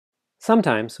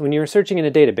Sometimes, when you are searching in a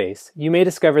database, you may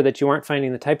discover that you aren't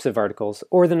finding the types of articles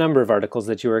or the number of articles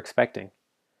that you were expecting.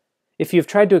 If you've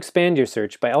tried to expand your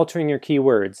search by altering your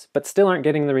keywords, but still aren't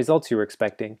getting the results you were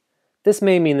expecting, this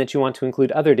may mean that you want to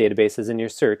include other databases in your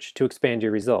search to expand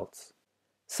your results.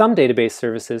 Some database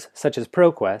services, such as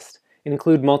ProQuest,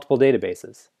 include multiple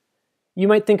databases. You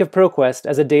might think of ProQuest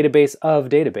as a database of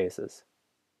databases.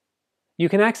 You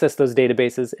can access those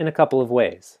databases in a couple of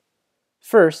ways.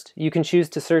 First, you can choose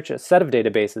to search a set of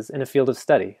databases in a field of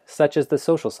study, such as the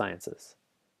social sciences.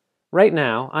 Right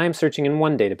now, I am searching in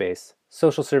one database,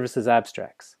 Social Services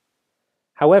Abstracts.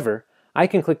 However, I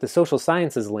can click the Social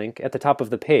Sciences link at the top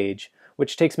of the page,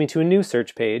 which takes me to a new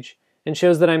search page and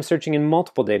shows that I'm searching in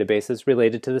multiple databases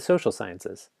related to the social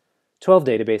sciences, 12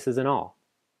 databases in all.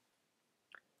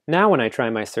 Now when I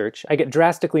try my search, I get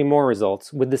drastically more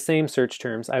results with the same search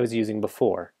terms I was using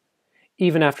before,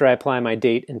 even after I apply my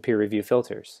date and peer review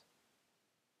filters.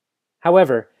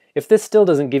 However, if this still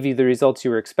doesn't give you the results you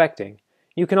were expecting,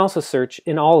 you can also search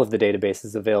in all of the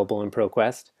databases available in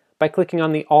ProQuest by clicking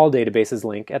on the All Databases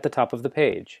link at the top of the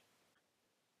page.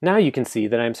 Now you can see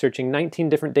that I'm searching 19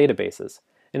 different databases,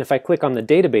 and if I click on the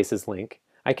Databases link,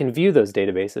 I can view those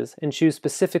databases and choose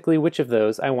specifically which of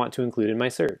those I want to include in my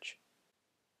search.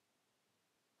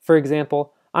 For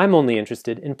example, I'm only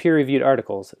interested in peer-reviewed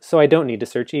articles, so I don't need to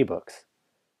search ebooks.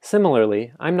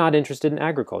 Similarly, I'm not interested in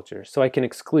agriculture, so I can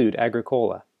exclude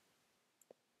Agricola.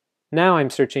 Now I'm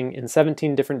searching in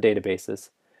 17 different databases,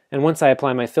 and once I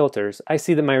apply my filters, I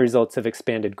see that my results have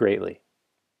expanded greatly.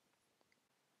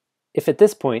 If at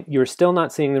this point you are still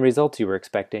not seeing the results you were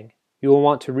expecting, you will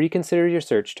want to reconsider your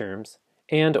search terms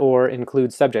and/or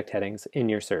include subject headings in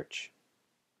your search.